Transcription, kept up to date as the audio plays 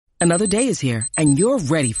Another day is here, and you're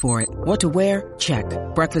ready for it. What to wear? Check.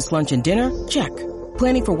 Breakfast, lunch, and dinner? Check.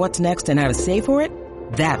 Planning for what's next and how to save for it?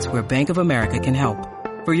 That's where Bank of America can help.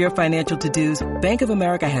 For your financial to-dos, Bank of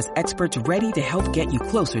America has experts ready to help get you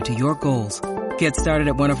closer to your goals. Get started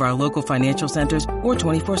at one of our local financial centers or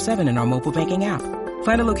 24/7 in our mobile banking app.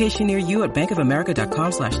 Find a location near you at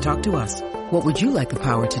bankofamerica.com/talktous. What would you like the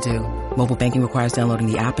power to do? Mobile banking requires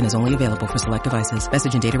downloading the app and is only available for select devices.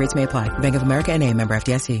 Message and data rates may apply. Bank of America N.A., member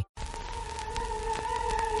FDIC.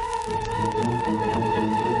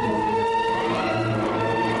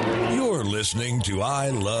 You're listening to I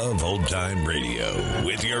Love Old Time Radio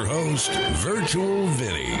with your host, Virtual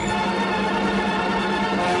Vinny.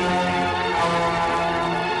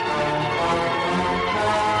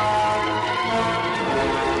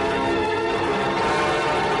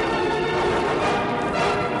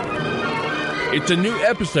 It's a new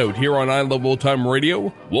episode here on I Love Old Time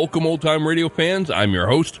Radio. Welcome, Old Time Radio fans. I'm your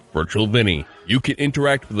host, Virtual Vinny. You can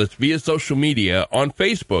interact with us via social media on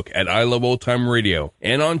Facebook at I Love Old Time Radio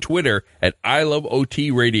and on Twitter at I Love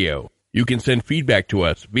OT Radio. You can send feedback to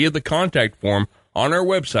us via the contact form on our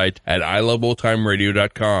website at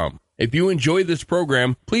iloveoldtimeradio.com. If you enjoy this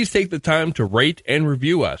program, please take the time to rate and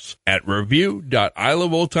review us at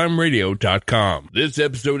review.iloveoldtimeradio.com. This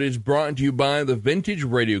episode is brought to you by the Vintage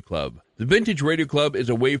Radio Club. The Vintage Radio Club is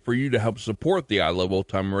a way for you to help support the I Love Old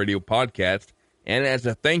Time Radio podcast, and as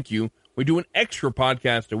a thank you, we do an extra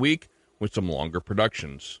podcast a week with some longer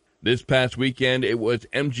productions. This past weekend, it was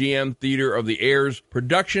MGM Theater of the Air's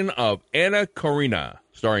production of Anna Karenina,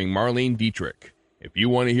 starring Marlene Dietrich. If you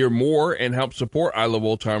want to hear more and help support I Love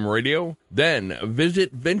Old Time Radio, then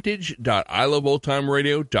visit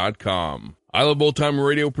vintage.iloveoldtimeradio.com. I Love Old Time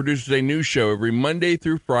Radio produces a new show every Monday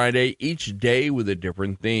through Friday, each day with a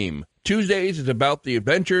different theme. Tuesdays is about the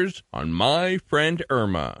adventures on My Friend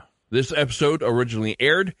Irma. This episode originally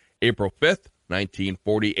aired April 5th,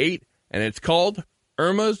 1948, and it's called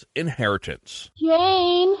Irma's Inheritance.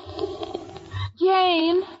 Jane?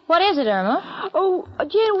 What is it, Irma? Oh,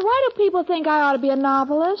 Jane, why do people think I ought to be a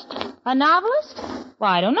novelist? A novelist? Well,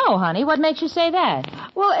 I don't know, honey. What makes you say that?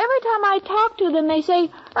 Well, every time I talk to them, they say,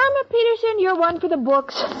 Irma Peterson, you're one for the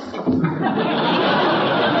books.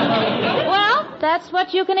 Well, that's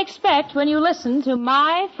what you can expect when you listen to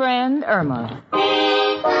My Friend Irma.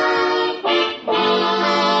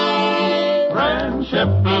 Friendship,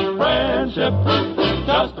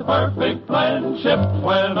 just a perfect friendship.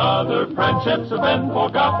 When other friendships have been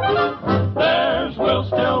forgot, theirs will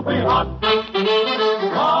still be hot.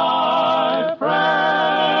 My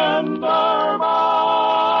friend Irma.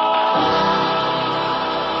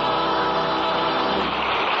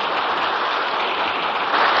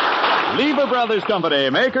 Lever Brothers Company,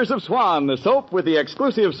 makers of Swan, the soap with the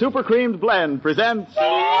exclusive super creamed blend, presents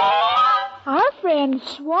Our Friend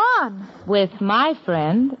Swan. With My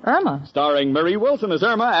Friend Irma. Starring Marie Wilson as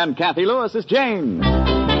Irma and Kathy Lewis as Jane.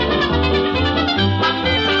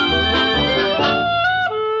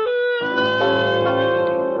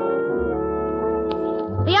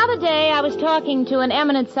 The other day, I was talking to an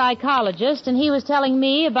eminent psychologist, and he was telling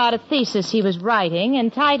me about a thesis he was writing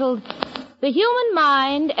entitled The Human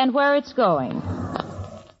Mind and Where It's Going.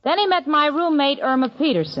 Then he met my roommate, Irma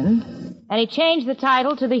Peterson, and he changed the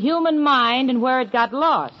title to The Human Mind and Where It Got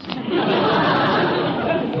Lost.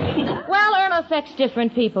 Well, Irma affects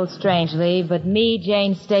different people strangely, but me,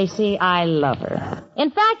 Jane Stacy, I love her. In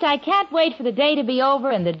fact, I can't wait for the day to be over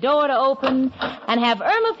and the door to open and have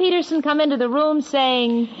Irma Peterson come into the room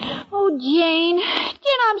saying, Oh, Jane,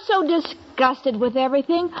 I'm so disgusted with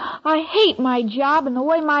everything. I hate my job and the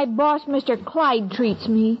way my boss, Mr. Clyde, treats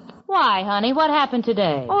me. Why, honey? What happened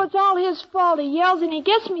today? Oh, it's all his fault. He yells and he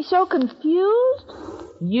gets me so confused.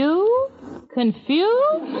 You?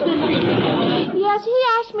 Confused? Yes, he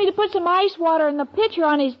asked me to put some ice water in the pitcher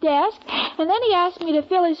on his desk, and then he asked me to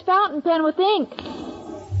fill his fountain pen with ink.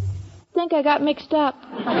 Think I got mixed up.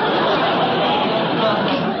 What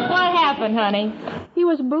happened, honey? He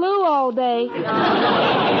was blue all day.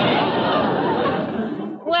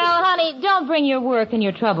 Well, honey, don't bring your work and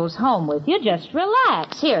your troubles home with you. Just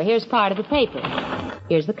relax. Here's part of the paper.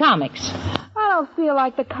 Here's the comics. I don't feel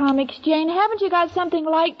like the comics, Jane. Haven't you got something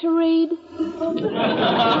light to read? Irma,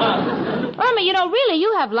 really,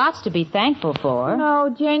 you have lots to be thankful for. No,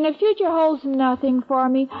 Jane, the future holds nothing for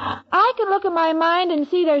me. I can look at my mind and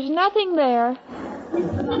see there's nothing there.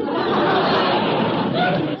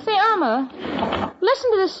 Say, Irma,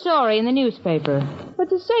 listen to this story in the newspaper.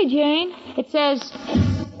 What's it say, Jane? It says,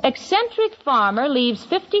 eccentric farmer leaves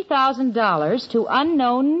 $50,000 to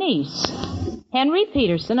unknown niece. Henry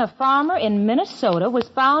Peterson, a farmer in Minnesota, was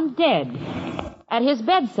found dead. At his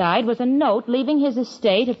bedside was a note leaving his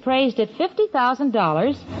estate appraised at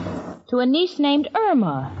 $50,000 to a niece named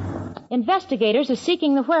Irma. Investigators are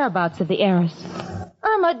seeking the whereabouts of the heiress.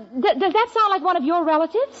 Irma, does that sound like one of your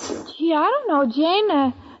relatives? Gee, I don't know, Jane.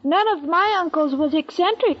 None of my uncles was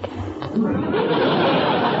eccentric.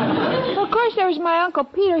 Of course, there was my Uncle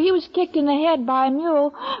Peter. He was kicked in the head by a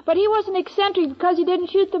mule, but he wasn't eccentric because he didn't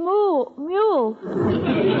shoot the mule.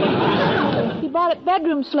 He bought it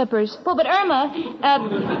bedroom slippers. Well, but Irma,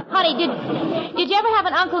 honey, did you ever have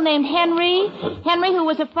an uncle named Henry? Henry, who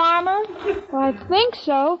was a farmer? Well, I think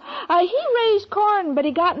so. He raised corn, but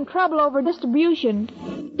he got in trouble over distribution.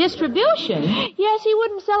 Distribution? Yes, he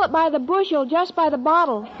wouldn't sell it by the bushel, just by the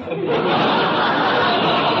bottle.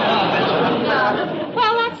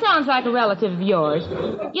 Well, that sounds like a relative of yours.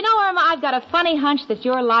 You know, Irma, I've got a funny hunch that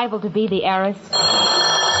you're liable to be the heiress.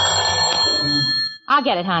 I'll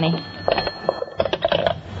get it, honey.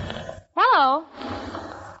 Hello.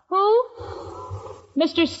 Who?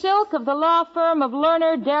 Mr. Silk of the law firm of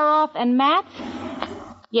Lerner, Daroff, and Matt?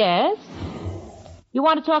 Yes? You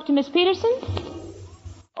want to talk to Miss Peterson?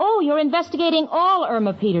 Oh, you're investigating all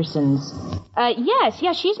Irma Petersons. Yes,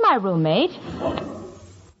 she's my roommate.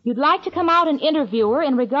 You'd like to come out and interview her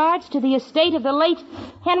in regards to the estate of the late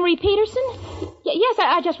Henry Peterson? Yes,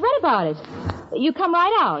 I just read about it. You come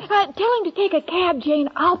right out. Tell him to take a cab, Jane.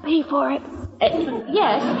 I'll pay for it.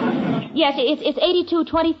 Yes, it's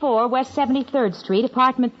 8224 West 73rd Street,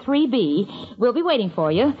 apartment 3B. We'll be waiting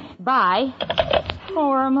for you. Bye.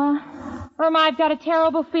 Oh, Irma. Irma, I've got a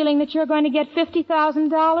terrible feeling that you're going to get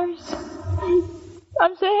 $50,000.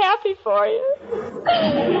 I'm so happy for you.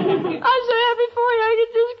 I'm so happy for you, I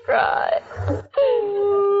could just cry.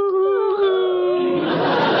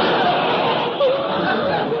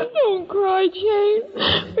 Don't cry, Jane,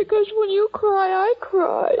 because when you cry, I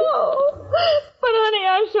cry. Oh, but honey,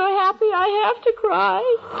 I'm so happy I have to cry.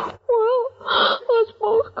 Well, let's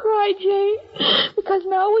both cry, Jane, because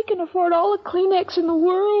now we can afford all the Kleenex in the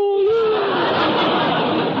world.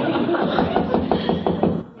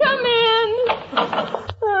 Come in.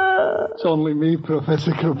 It's only me,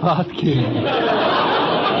 Professor Kropotkin.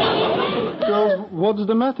 So, what's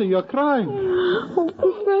the matter? You're crying. Oh,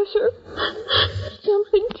 Professor,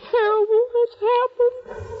 something terrible has happened.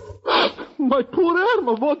 My poor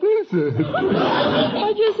Irma, what is it?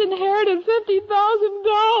 I just inherited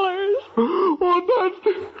 $50,000. Oh, that's...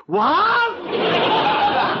 What?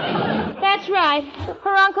 That's right.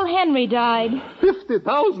 Her Uncle Henry died.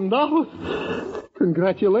 $50,000?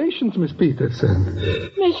 Congratulations, Miss Peterson.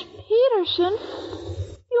 Miss Peterson?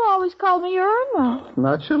 You always called me Irma.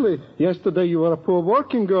 Naturally. Yesterday you were a poor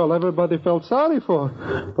working girl everybody felt sorry for.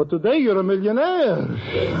 But today you're a millionaire.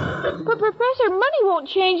 But, Professor, money won't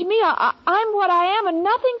change me. I'm what I am, and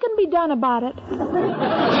nothing can be done about it.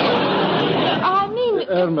 I mean...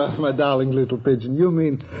 Irma, my darling little pigeon, you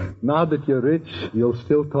mean now that you're rich, you'll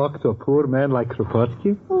still talk to a poor man like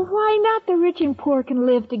Kropotkin? Well, why not? The rich and poor can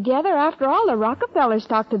live together. After all, the Rockefellers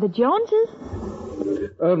talk to the Joneses.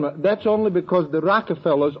 Irma, that's only because the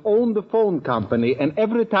Rockefellers own the phone company, and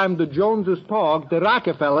every time the Joneses talk, the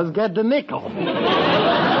Rockefellers get the nickel.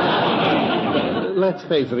 Let's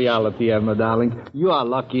face reality, Irma, darling. You are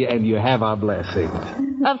lucky, and you have our blessings.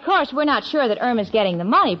 Of course, we're not sure that Irma's getting the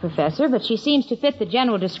money, Professor, but she seems to fit the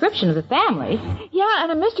general description of the family. Yeah,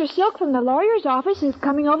 and a Mr. Silk from the lawyer's office is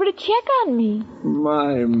coming over to check on me.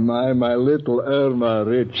 My little Irma,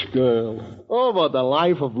 rich girl. Oh, what a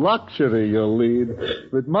life of luxury you'll lead.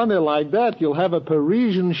 With money like that, you'll have a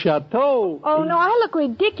Parisian chateau. Oh, no, I look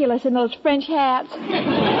ridiculous in those French hats.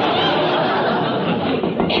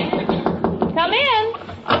 Come in.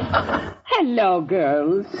 Hello,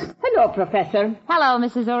 girls. Hello, Professor. Hello,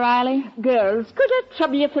 Mrs. O'Reilly. Girls, could I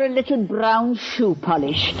trouble you for a little brown shoe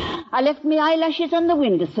polish? I left my eyelashes on the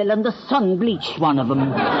windowsill and the sun bleached one of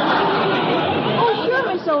them. Oh, sure,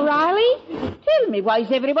 Miss O'Reilly. Tell me, why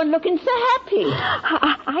is everyone looking so happy?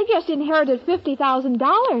 I just inherited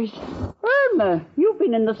 $50,000. Irma, you've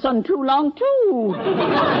been in the sun too long, too.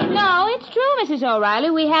 No, it's true, Mrs. O'Reilly.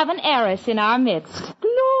 We have an heiress in our midst.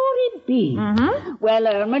 Glory be. Mm-hmm. Well,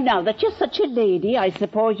 Irma, now that you're such a lady, I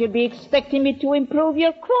suppose you'll be expecting me to improve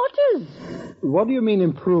your quarters. What do you mean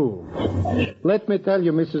improve? Let me tell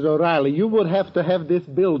you, Mrs. O'Reilly, you would have to have this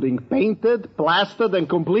building painted, plastered, and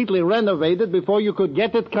completely renovated before you could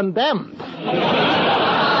get it condemned.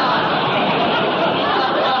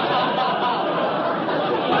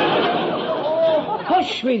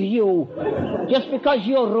 Hush with you. Just because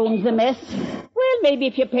your room's a mess. Well, maybe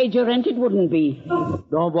if you paid your rent, it wouldn't be.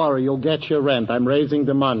 Don't worry, you'll get your rent. I'm raising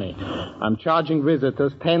the money. I'm charging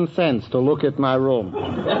visitors 10 cents to look at my room.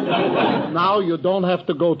 Now you don't have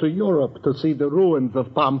to go to Europe to see the ruins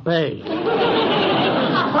of Pompeii.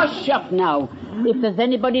 Hush up now. If there's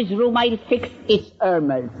anybody's room I'll fix, it's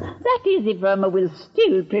Irma's. That is, if Irma will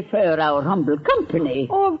still prefer our humble company.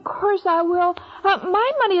 Oh, of course I will.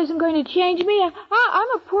 My money isn't going to change me. I'm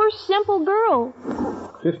a poor, simple girl.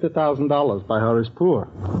 $50,000 by her is poor.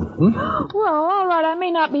 Well, all right, I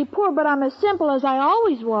may not be poor, but I'm as simple as I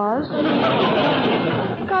always was.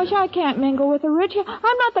 Gosh, I can't mingle with the rich. I'm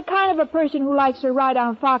not the kind of a person who likes to ride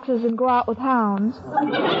on foxes and go out with hounds.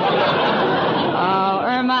 Oh,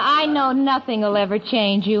 Irma, I know nothing will ever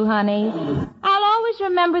change you, honey. I'll always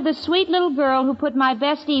remember the sweet little girl who put my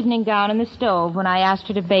best evening gown in the stove when I asked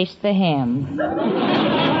her to baste the ham.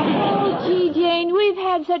 Oh, gee, Jane, we've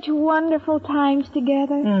had such wonderful times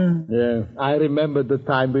together. Yeah, I remember the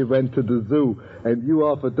time we went to the zoo and you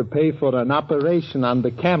offered to pay for an operation on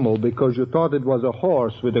the camel because you thought it was a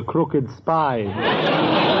horse with a crooked spine.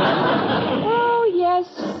 Oh, yes.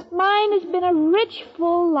 Mine has been a rich,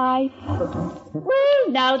 full life. Well,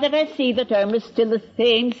 now that I see that Irma's still the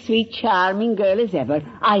same sweet, charming girl as ever,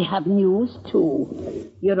 I have news, too.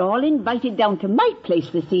 You're all invited down to my place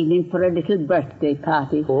this evening for a little birthday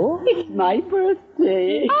party. Oh? It's my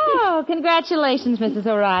birthday. Oh, congratulations, Mrs.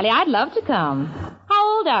 O'Reilly. I'd love to come.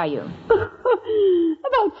 How old are you?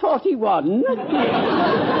 About 41.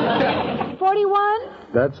 41?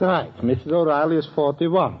 That's right. Mrs. O'Reilly is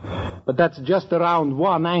 41. But that's just around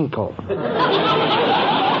one ankle.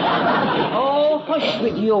 Oh, hush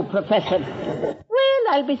with you, Professor. Well,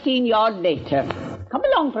 I'll be seeing you all later. Come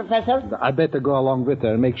along, Professor. I better go along with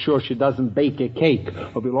her and make sure she doesn't bake a cake,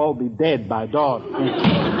 or we'll all be dead by dawn.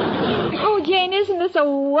 Oh, Jane, isn't this a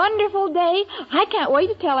wonderful day? I can't wait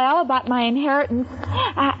to tell Al about my inheritance.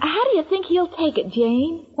 How do you think he'll take it,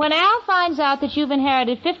 Jane? When Al finds out that you've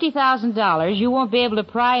inherited $50,000, you won't be able to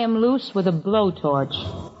pry him loose with a blowtorch.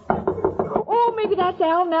 Oh, maybe that's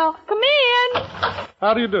Al now. Come in.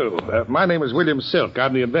 How do you do? My name is William Silk.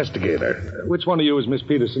 I'm the investigator. Which one of you is Miss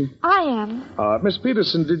Peterson? I am. Miss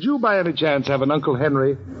Peterson, did you by any chance have an Uncle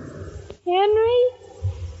Henry? Henry?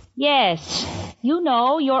 Yes. You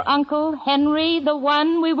know, your Uncle Henry, the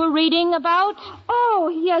one we were reading about? Oh,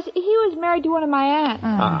 yes. He was married to one of my aunts.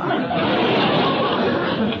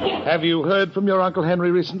 Have you heard from your Uncle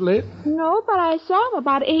Henry recently? No, but I saw him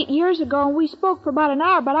about 8 years ago, and we spoke for about an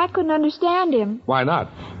hour, but I couldn't understand him. Why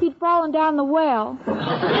not? He'd fallen down the well.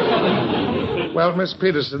 Well, Miss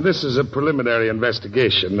Peterson, this is a preliminary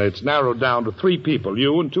investigation. It's narrowed down to 3 people,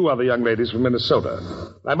 you and 2 other young ladies from Minnesota.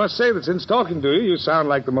 I must say that since talking to you, you sound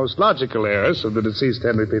like the most logical heiress of the deceased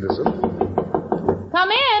Henry Peterson.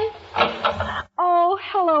 Come in. Oh,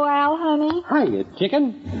 hello, Al, honey. Hiya,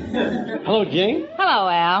 chicken. Hello, Jane. Hello,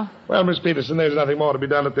 Al. Well, Miss Peterson, there's nothing more to be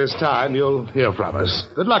done at this time. You'll hear from us.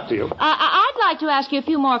 Good luck to you. I'd like to ask you a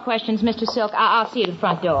few more questions, Mr. Silk. I'll see you at the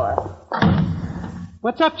front door.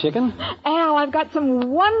 What's up, chicken? Al, I've got some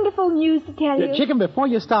wonderful news to tell you. Chicken, before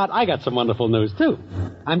you start, I got some wonderful news, too.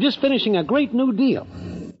 I'm just finishing a great new deal.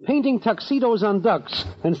 Painting tuxedos on ducks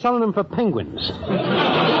and selling them for penguins. Well,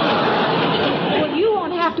 you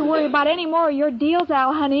won't have to worry about any more of your deals,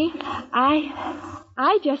 Al, honey.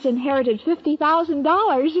 I just inherited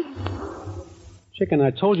 $50,000. Chicken, I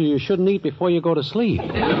told you shouldn't eat before you go to sleep. Oh,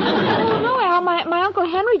 no, Al. My Uncle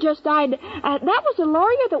Henry just died. That was the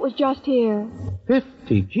lawyer that was just here.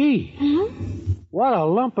 50 G's. Mm-hmm. What a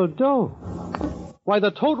lump of dough. Why, the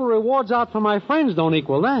total rewards out for my friends don't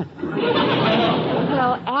equal that.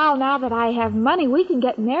 Well, Al, now that I have money, we can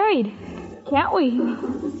get married. Can't we?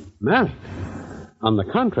 Married? On the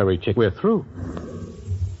contrary, chick, we're through.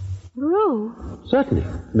 Through? Certainly.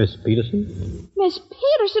 Miss Peterson? Miss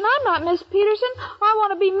Peterson? I'm not Miss Peterson. I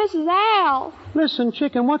want to be Mrs. Al. Listen,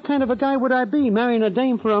 chicken, what kind of a guy would I be marrying a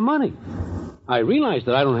dame for her money? I realize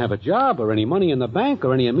that I don't have a job or any money in the bank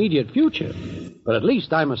or any immediate future. But at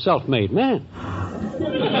least I'm a self-made man.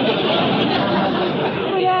 But,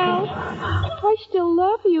 Al, I still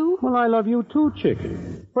love you. Well, I love you too,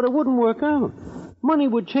 chicken. But it wouldn't work out. Money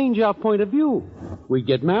would change our point of view. We'd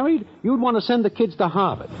get married. You'd want to send the kids to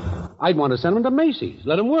Harvard. I'd want to send them to Macy's.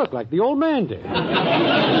 Let them work like the old man did. But,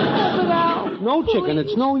 Al, no, chicken,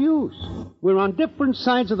 it's no use. We're on different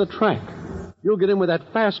sides of the track. You'll get in with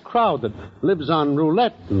that fast crowd that lives on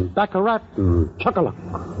roulette and baccarat and chuck-a-luck.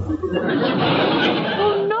 Oh,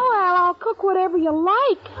 no, Al, I'll cook whatever you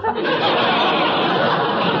like.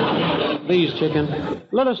 Please, chicken,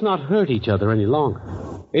 let us not hurt each other any longer.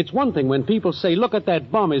 It's one thing when people say, look at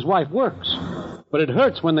that bum, his wife works. But it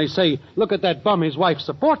hurts when they say, look at that bum, his wife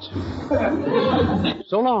supports him.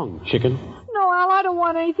 So long, chicken. No, Al, I don't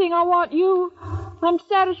want anything. I want you. I'm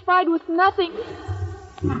satisfied with nothing.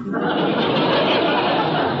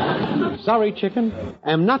 Sorry, chicken.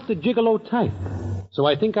 I'm not the gigolo type. So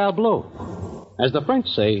I think I'll blow. As the French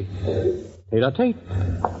say, tete-a-tete.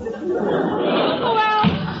 Oh,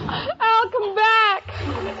 Al, come back.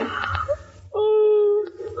 Oh,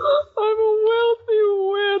 I'm a wealthy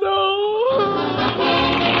widow.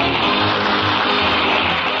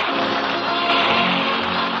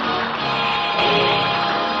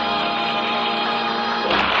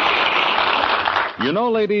 You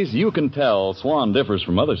know, ladies, you can tell Swan differs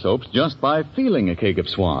from other soaps just by feeling a cake of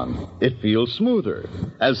Swan. It feels smoother.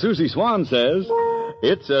 As Susie Swan says,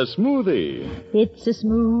 it's a smoothie. It's a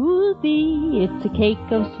smoothie. It's a cake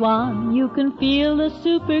of Swan. You can feel the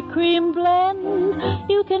super cream blend.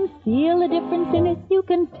 You can feel the difference in it. You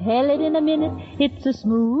can tell it in a minute. It's a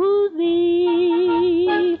smoothie.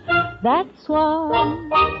 That's Swan.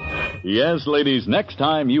 Yes, ladies, next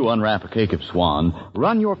time you unwrap a cake of Swan,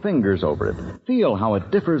 run your fingers over it. Feel how it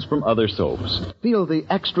differs from other soaps. Feel the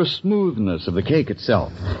extra smoothness of the cake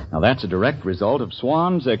itself. Now, that's a direct result of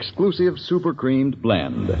Swan's exclusive super creamed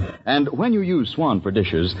blend. And when you use Swan for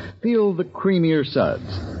dishes, feel the creamier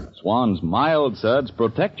suds. Swan's mild suds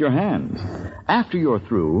protect your hands. After you're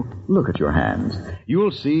through, look at your hands.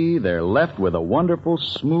 You'll see they're left with a wonderful,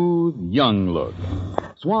 smooth, young look.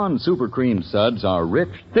 Swan Super Cream suds are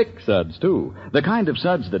rich, thick suds, too. The kind of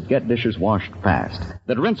suds that get dishes washed fast,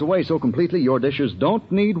 that rinse away so completely your dishes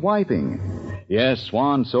don't need wiping. Yes,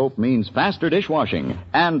 Swan soap means faster dishwashing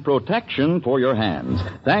and protection for your hands,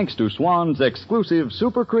 thanks to Swan's exclusive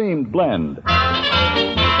Super Creamed blend.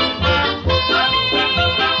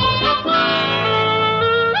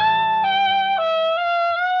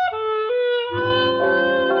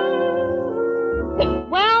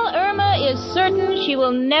 She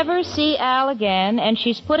will never see Al again, and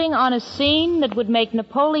she's putting on a scene that would make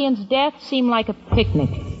Napoleon's death seem like a picnic.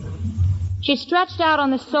 She's stretched out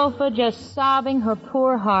on the sofa, just sobbing her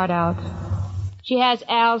poor heart out. She has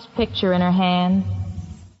Al's picture in her hand.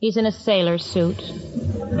 He's in a sailor suit.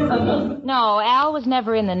 No, Al was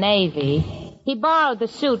never in the Navy. He borrowed the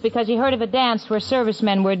suit because he heard of a dance where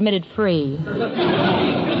servicemen were admitted free.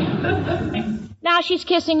 Now she's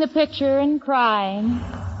kissing the picture and crying.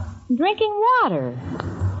 Drinking water.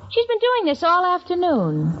 She's been doing this all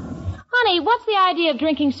afternoon. Honey, what's the idea of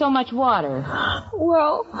drinking so much water?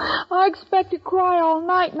 Well, I expect to cry all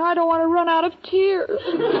night, and I don't want to run out of tears.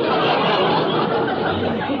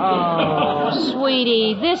 Oh,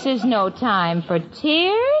 sweetie, this is no time for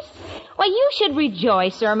tears. Why, you should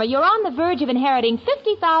rejoice, Irma. You're on the verge of inheriting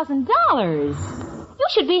 $50,000. You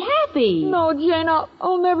should be happy. No, Jane,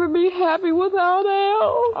 I'll never be happy without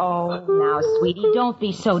Al. Oh, now, sweetie, don't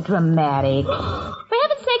be so dramatic. For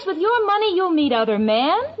heaven's sakes, with your money, you'll meet other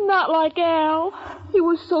men. Not like Al. He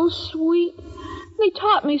was so sweet. He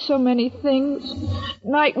taught me so many things. At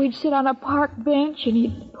night, we'd sit on a park bench, and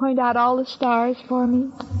he'd point out all the stars for me.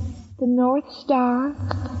 The North Star,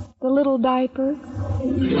 the little diaper,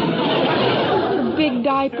 the big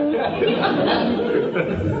diaper.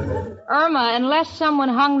 Irma, unless someone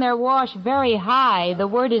hung their wash very high, the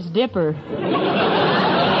word is dipper.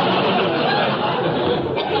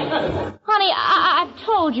 Honey, I've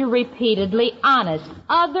told you repeatedly, honest,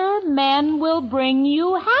 other men will bring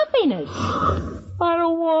you happiness. I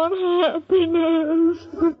don't want happiness.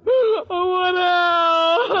 I want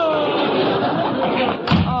Al.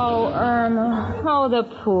 Oh, Irma. Oh, the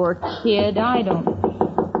poor kid. I don't...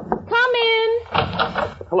 Come in.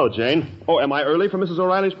 Hello, Jane. Oh, am I early for Mrs.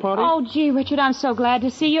 O'Reilly's party? Oh, gee, Richard, I'm so glad to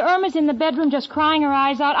see you. Irma's in the bedroom just crying her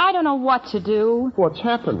eyes out. I don't know what to do. What's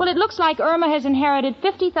happened? Well, it looks like Irma has inherited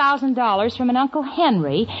 $50,000 from an Uncle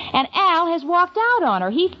Henry, and Al has walked out on her.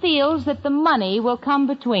 He feels that the money will come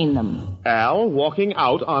between them. Al walking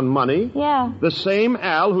out on money? Yeah. The same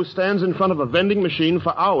Al who stands in front of a vending machine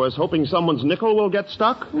for hours hoping someone's nickel will get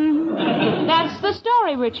stuck? Mm-hmm. That's the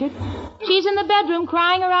story, Richard. She's in the bedroom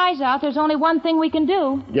crying her eyes out. There's only one thing we can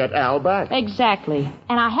do. Get Al back. Exactly.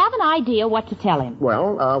 And I have an idea what to tell him.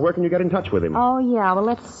 Well, where can you get in touch with him? Oh, yeah. Well,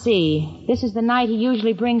 let's see. This is the night he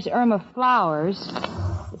usually brings Irma flowers.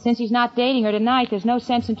 But since he's not dating her tonight, there's no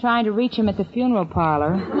sense in trying to reach him at the funeral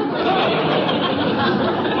parlor.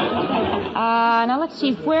 Now let's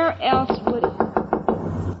see. Where else would...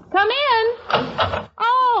 Come in.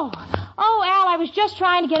 Oh, Al, I was just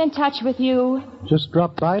trying to get in touch with you. Just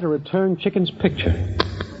dropped by to return Chicken's picture.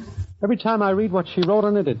 Every time I read what she wrote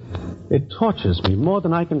on it, it tortures me more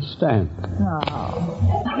than I can stand. Oh.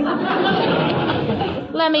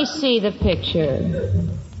 Let me see the picture.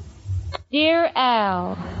 Dear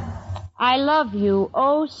Al, I love you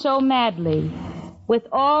oh so madly, with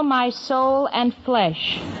all my soul and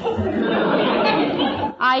flesh.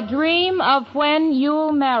 I dream of when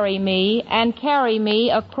you'll marry me and carry me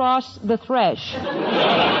across the thresh.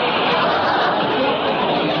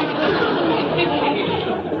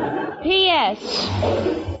 P.S.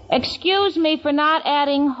 Excuse me for not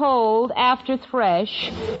adding hold after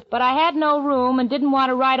thresh, but I had no room and didn't want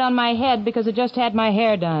to write on my head because I just had my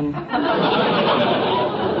hair done.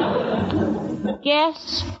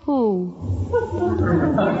 Guess who?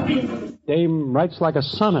 Dame writes like a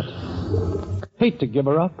sonnet. Hate to give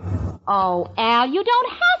her up. Oh, Al, you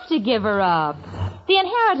don't have to give her up. The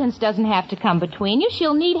inheritance doesn't have to come between you.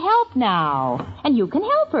 She'll need help now. And you can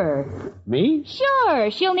help her. Me? Sure.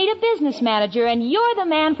 She'll need a business manager, and you're the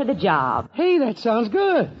man for the job. Hey, that sounds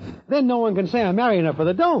good. Then no one can say I'm marrying her for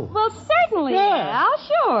the dough. Well, certainly, yeah. Al,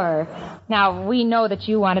 sure. Now, we know that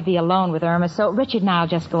you want to be alone with Irma, so Richard and I'll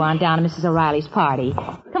just go on down to Mrs. O'Reilly's party.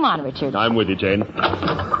 Come on, Richard. I'm with you, Jane.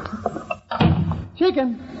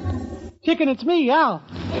 Chicken, it's me, Al.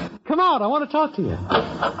 Come out, I want to talk to you.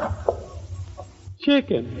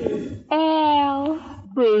 Chicken. Al.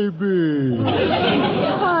 Baby.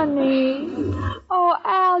 Honey. Oh,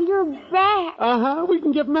 Al, you're back. Uh-huh, we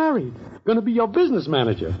can get married. Gonna be your business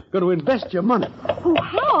manager. Gonna invest your money. Oh,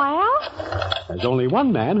 how, Al? There's only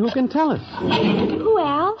one man who can tell us. Who,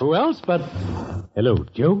 Al? Who else but... Hello,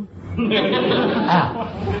 Joe.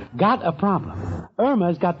 Al, got a problem.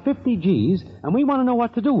 Irma's got 50 G's, and we want to know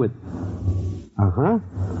what to do with...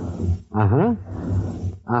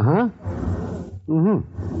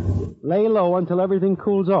 Lay low until everything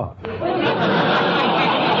cools off.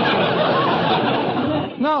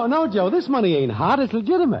 No, Joe, this money ain't hot. It's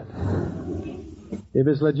legitimate. If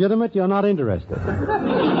it's legitimate, you're not interested.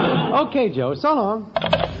 Okay, Joe, so long.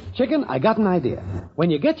 Chicken, I got an idea. When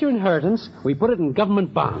you get your inheritance, we put it in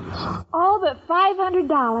government bonds. All but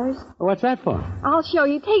 $500. What's that for? I'll show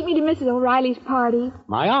you. Take me to Mrs. O'Reilly's party.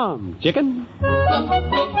 My arm, Chicken.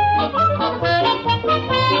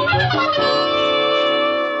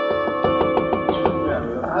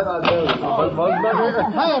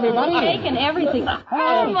 Hi, everybody. Cake and everything.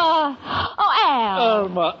 Irma. Oh, Al.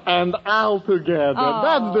 Irma and Al together. Oh.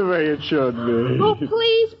 That's the way it should be. Oh,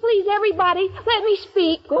 please, everybody, let me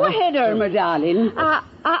speak. Go ahead, Irma, darling.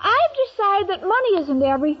 I've decided that money isn't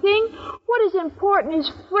everything. What is important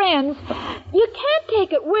is friends. You can't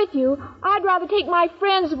take it with you. I'd rather take my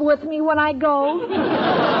friends with me when I go.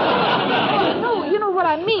 No, you know what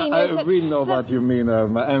I mean. We know what you mean,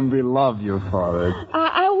 Irma, and we love you for it.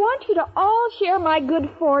 I want you to all share my good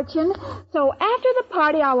fortune. So after the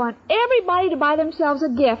party, I want everybody to buy themselves a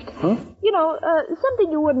gift. Huh? You know,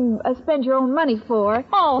 something you wouldn't spend your own money for.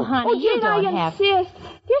 Oh, honey, you Jane, don't I have... insist.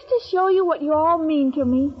 Just to show you what you all mean to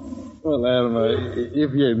me. Well, Irma,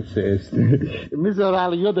 if you insist. Miss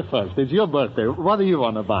O'Reilly, you're the first. It's your birthday. What do you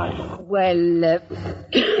want to buy? Well,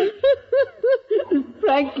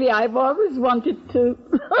 frankly, I've always wanted to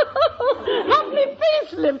have my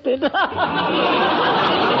face lifted.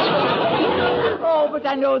 Oh, but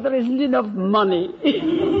I know there isn't enough money.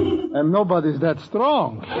 And nobody's that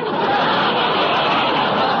strong.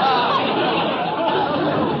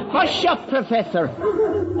 Hush up, Professor.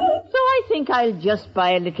 So I think I'll just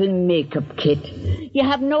buy a little makeup kit. You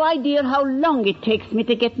have no idea how long it takes me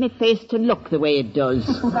to get my face to look the way it does.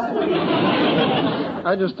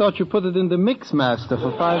 I just thought you put it in the Mix Master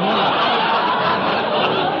for 5 minutes.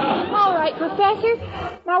 All right, Professor.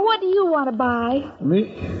 Now, what do you want to buy?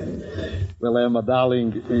 Me? Well, Emma,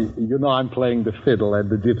 darling, you know I'm playing the fiddle at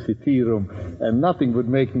the Gypsy Tea Room, and nothing would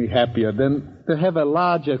make me happier than to have a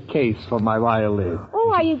larger case for my violin.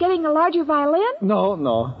 Oh, are you getting a larger violin? No.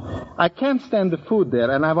 I can't stand the food there,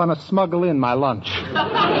 and I want to smuggle in my lunch.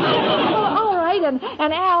 All right, and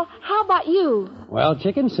Al, how about you? Well,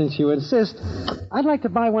 Chicken, since you insist, I'd like to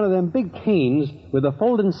buy one of them big canes with a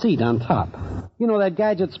folding seat on top. You know that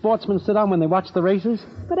gadget sportsmen sit on when they watch the races?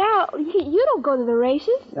 But Al, you don't go to the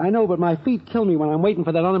races. I know, but my feet kill me when I'm waiting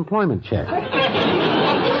for that unemployment check.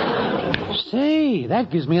 Say, that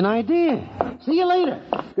gives me an idea. See you later.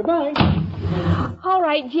 Goodbye. All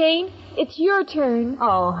right, Jane, it's your turn.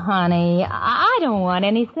 Oh, honey, I don't want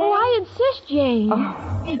anything. Oh, I insist, Jane.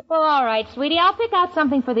 Oh. Well, all right, sweetie, I'll pick out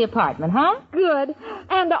something for the apartment, huh? Good.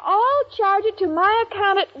 And I'll charge it to my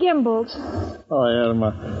account at Gimbel's. Oh,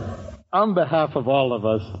 Irma, on behalf of all of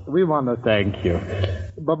us, we want to thank you.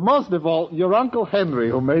 But most of all, your Uncle Henry,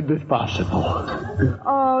 who made this possible.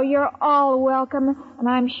 Oh, you're all welcome. And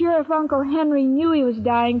I'm sure if Uncle Henry knew he was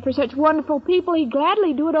dying for such wonderful people, he'd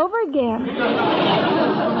gladly do it over again.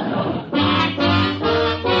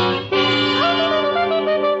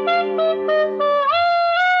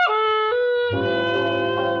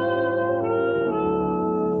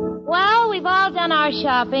 we've all done our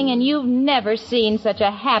shopping, and you've never seen such a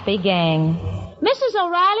happy gang. Mrs.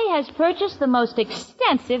 O'Reilly has purchased the most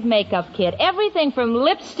extensive makeup kit, everything from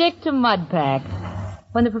lipstick to mud pack.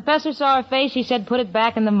 When the professor saw her face, he said, put it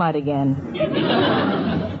back in the mud again.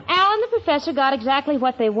 Al and the professor got exactly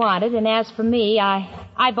what they wanted, and as for me,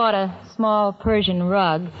 I bought a small Persian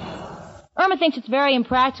rug. Irma thinks it's very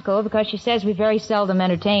impractical because she says we very seldom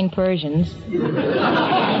entertain Persians.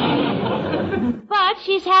 But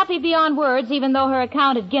she's happy beyond words, even though her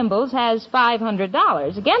account at Gimbel's has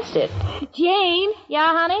 $500 against it. Jane?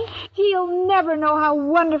 Yeah, honey? Gee, you'll never know how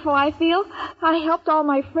wonderful I feel. I helped all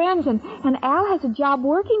my friends, and Al has a job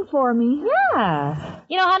working for me. Yeah.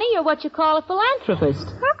 You know, honey, you're what you call a philanthropist.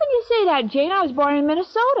 How can you say that, Jane? I was born in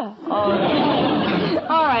Minnesota. Oh.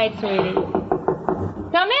 All right, sweetie.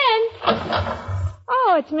 Come in.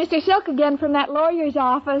 Oh, it's Mr. Silk again from that lawyer's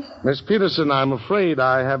office. Miss Peterson, I'm afraid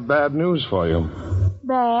I have bad news for you.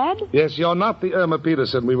 Bad? Yes, you're not the Irma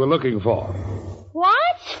Peterson we were looking for.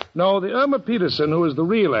 What? No, the Irma Peterson who is the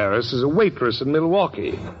real heiress is a waitress in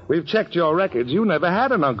Milwaukee. We've checked your records. You never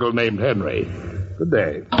had an uncle named Henry. Good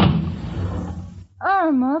day.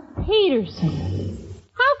 Irma Peterson.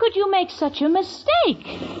 How could you make such a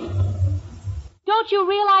mistake? Don't you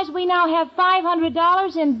realize we now have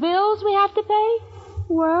 $500 in bills we have to pay?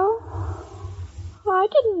 Well, I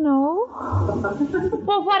didn't know.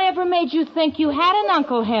 Well, whatever made you think you had an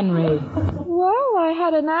Uncle Henry? Well, I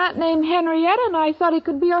had an aunt named Henrietta, and I thought he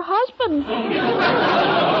could be her husband.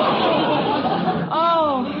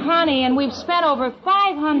 Oh, honey, and we've spent over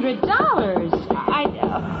 $500.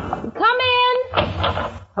 Come in.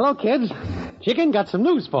 Hello, kids. Chicken, got some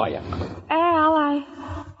news for you. Al, I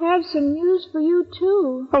have some news for you,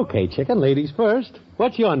 too. Okay, Chicken, ladies first.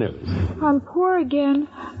 What's your news? I'm poor again.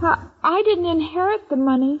 I didn't inherit the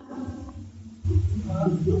money.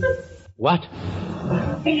 What?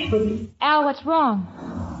 Al, what's wrong?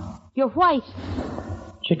 You're white.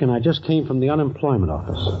 Chicken, I just came from the unemployment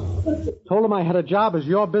office. Told them I had a job as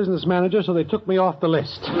your business manager, so they took me off the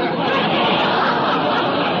list.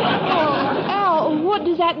 What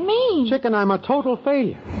does that mean? Chicken, I'm a total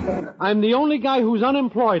failure. I'm the only guy who's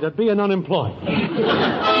unemployed at being unemployed.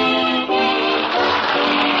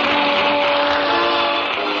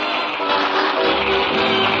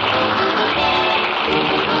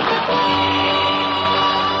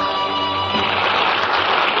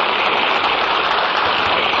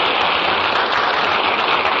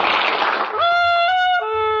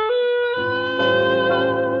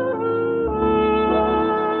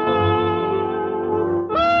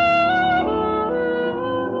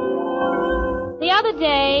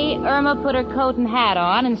 Irma put her coat and hat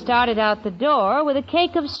on and started out the door with a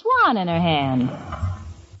cake of swan in her hand.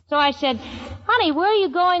 So I said, honey, where are you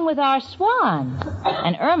going with our swan?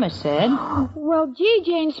 And Irma said, well, gee,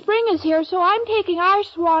 Jane, spring is here, so I'm taking our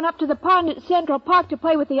swan up to the pond at Central Park to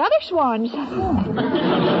play with the other swans.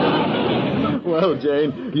 Well,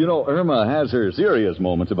 Jane, you know, Irma has her serious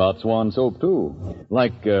moments about Swan soap, too.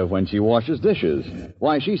 Like when she washes dishes.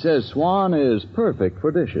 Why, she says Swan is perfect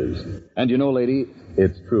for dishes. And you know, lady,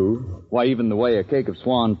 it's true. Why, even the way a cake of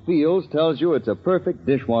Swan feels tells you it's a perfect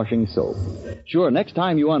dishwashing soap. Sure, next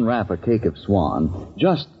time you unwrap a cake of Swan,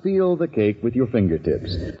 just feel the cake with your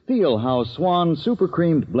fingertips. Feel how Swan Super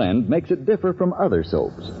Creamed Blend makes it differ from other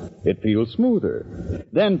soaps. It feels smoother.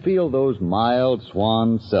 Then feel those mild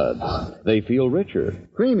Swan suds. They feel richer,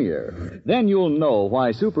 creamier. Then you'll know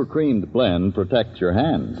why Super Creamed Blend protects your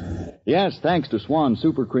hands. Yes, thanks to Swan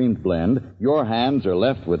Super Creamed Blend, your hands are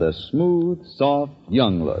left with a smooth, soft,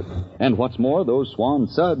 young look. And what's more, those Swan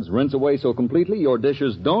suds rinse away so completely your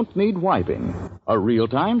dishes don't need wiping. A real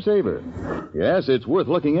time saver. Yes, it's worth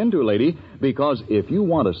looking into, lady, because if you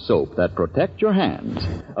want a soap that protects your hands,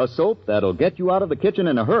 a soap that'll get you out of the kitchen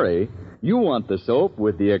in a hurry, you want the soap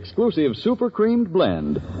with the exclusive Super Creamed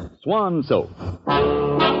Blend, Swan Soap.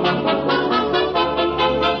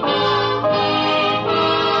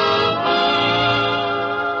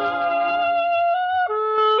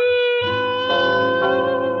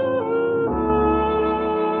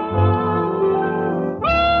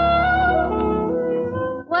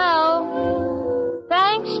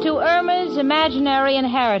 Imaginary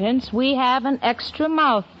inheritance, we have an extra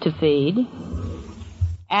mouth to feed.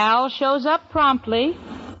 Al shows up promptly,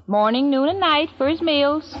 morning, noon, and night for his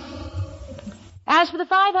meals. As for the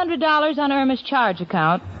 $500 on Irma's charge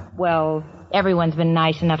account, well, everyone's been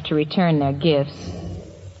nice enough to return their gifts.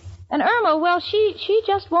 And Irma, well, she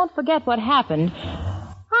just won't forget what happened.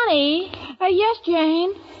 Honey. Yes,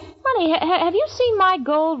 Jane? Honey, have you seen my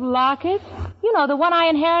gold locket? You know, the one I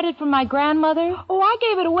inherited from my grandmother? Oh, I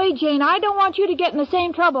gave it away, Jane. I don't want you to get in the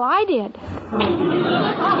same trouble I did. You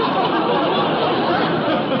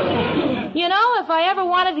know, if I ever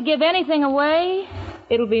wanted to give anything away,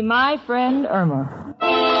 it'll be my friend Irma.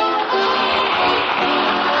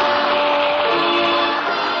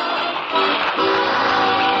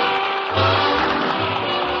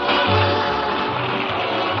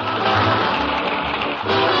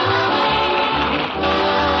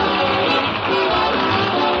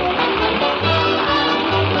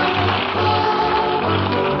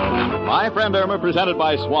 My Friend Irma, presented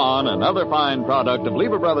by Swan, another fine product of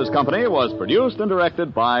Lever Brothers Company, was produced and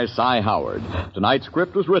directed by Cy Howard. Tonight's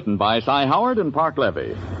script was written by Cy Howard and Park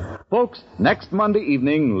Levy. Folks, next Monday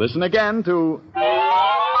evening, listen again to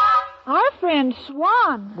Our Friend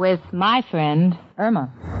Swan. With my friend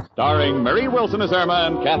Irma. Starring Marie Wilson as Irma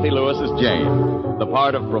and Kathy Lewis as Jane. The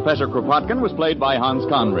part of Professor Kropotkin was played by Hans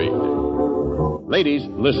Conried. Ladies,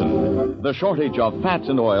 listen. The shortage of fats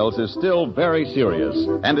and oils is still very serious,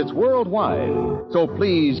 and it's worldwide. So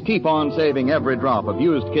please keep on saving every drop of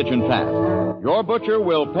used kitchen fat. Your butcher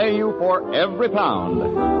will pay you for every pound.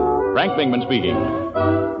 Frank Bingman speaking.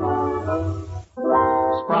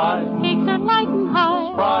 Spry. Cakes are light and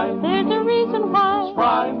high. Spry. There's a reason why.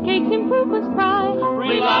 Spry. Cakes improve with Spry.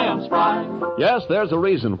 Rely on Spry. Yes, there's a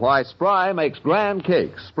reason why Spry makes grand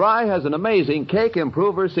cakes. Spry has an amazing cake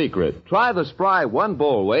improver secret. Try the Spry one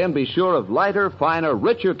bowl way and be sure of lighter, finer,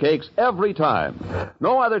 richer cakes every time.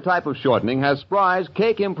 No other type of shortening has Spry's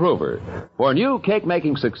cake improver. For new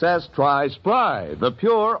cake-making success, try Spry, the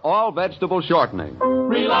pure all-vegetable shortening.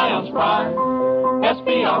 Rely on Spry.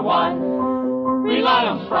 S-P-R-Y. Rely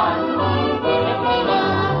on Spry.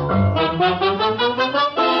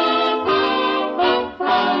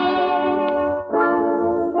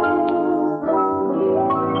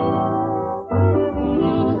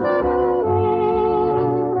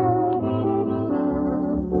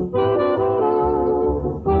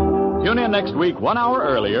 Tune in next week 1 hour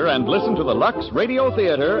earlier and listen to the Lux Radio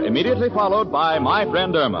Theater, immediately followed by My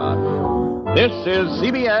Friend Irma. This is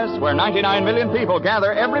CBS, where 99 million people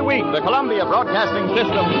gather every week, the Columbia Broadcasting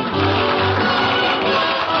System.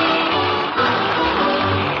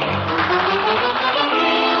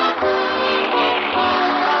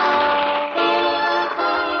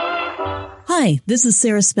 Hi, this is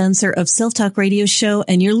Sarah Spencer of Self Talk Radio Show,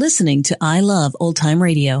 and you're listening to I Love Old Time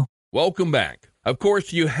Radio. Welcome back. Of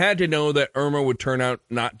course, you had to know that Irma would turn out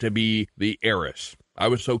not to be the heiress. I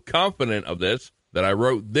was so confident of this that I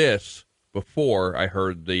wrote this before I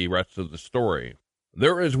heard the rest of the story.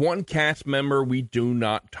 There is one cast member we do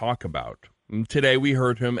not talk about. Today we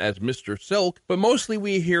heard him as Mr. Silk, but mostly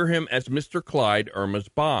we hear him as Mr. Clyde, Irma's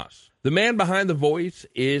boss. The man behind the voice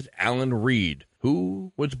is Alan Reed,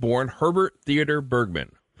 who was born Herbert Theodore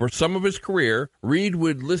Bergman. For some of his career, Reed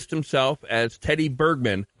would list himself as Teddy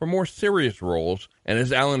Bergman for more serious roles and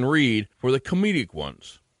as Alan Reed for the comedic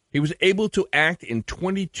ones. He was able to act in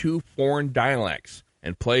 22 foreign dialects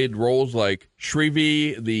and played roles like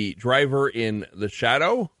Shrevey, the driver in The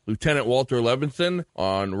Shadow, Lieutenant Walter Levinson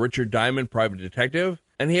on Richard Diamond, Private Detective,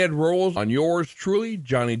 and he had roles on Yours Truly,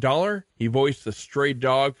 Johnny Dollar. He voiced the stray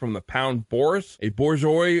dog from the Pound Boris, a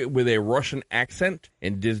borzoi with a Russian accent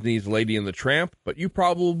in Disney's Lady and the Tramp, but you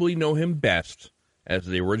probably know him best as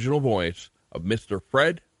the original voice of Mr.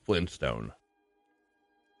 Fred Flintstone.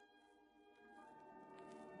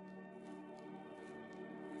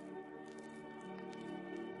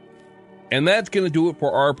 And that's going to do it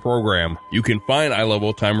for our program. You can find I Love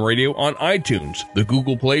Old Time Radio on iTunes, the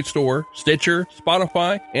Google Play Store, Stitcher,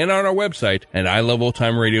 Spotify, and on our website at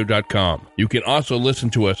iloveoldtimeradio.com. You can also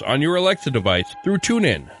listen to us on your Alexa device through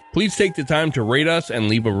TuneIn. Please take the time to rate us and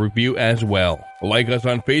leave a review as well. Like us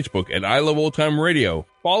on Facebook at I Love Old Time Radio.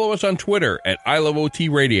 Follow us on Twitter at I Love OT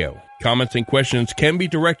Radio. Comments and questions can be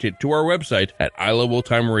directed to our website at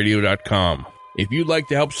iloveoldtimeradio.com. If you'd like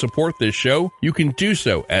to help support this show, you can do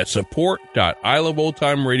so at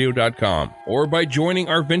support.iloveoldtimeradio.com or by joining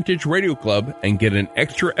our Vintage Radio Club and get an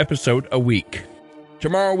extra episode a week.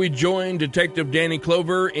 Tomorrow we join Detective Danny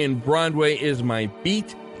Clover in Broadway Is My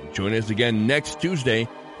Beat. Join us again next Tuesday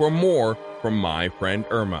for more from My Friend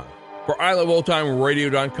Irma. For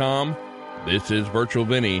iloveoldtimeradio.com, this is Virtual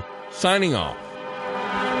Vinny signing off.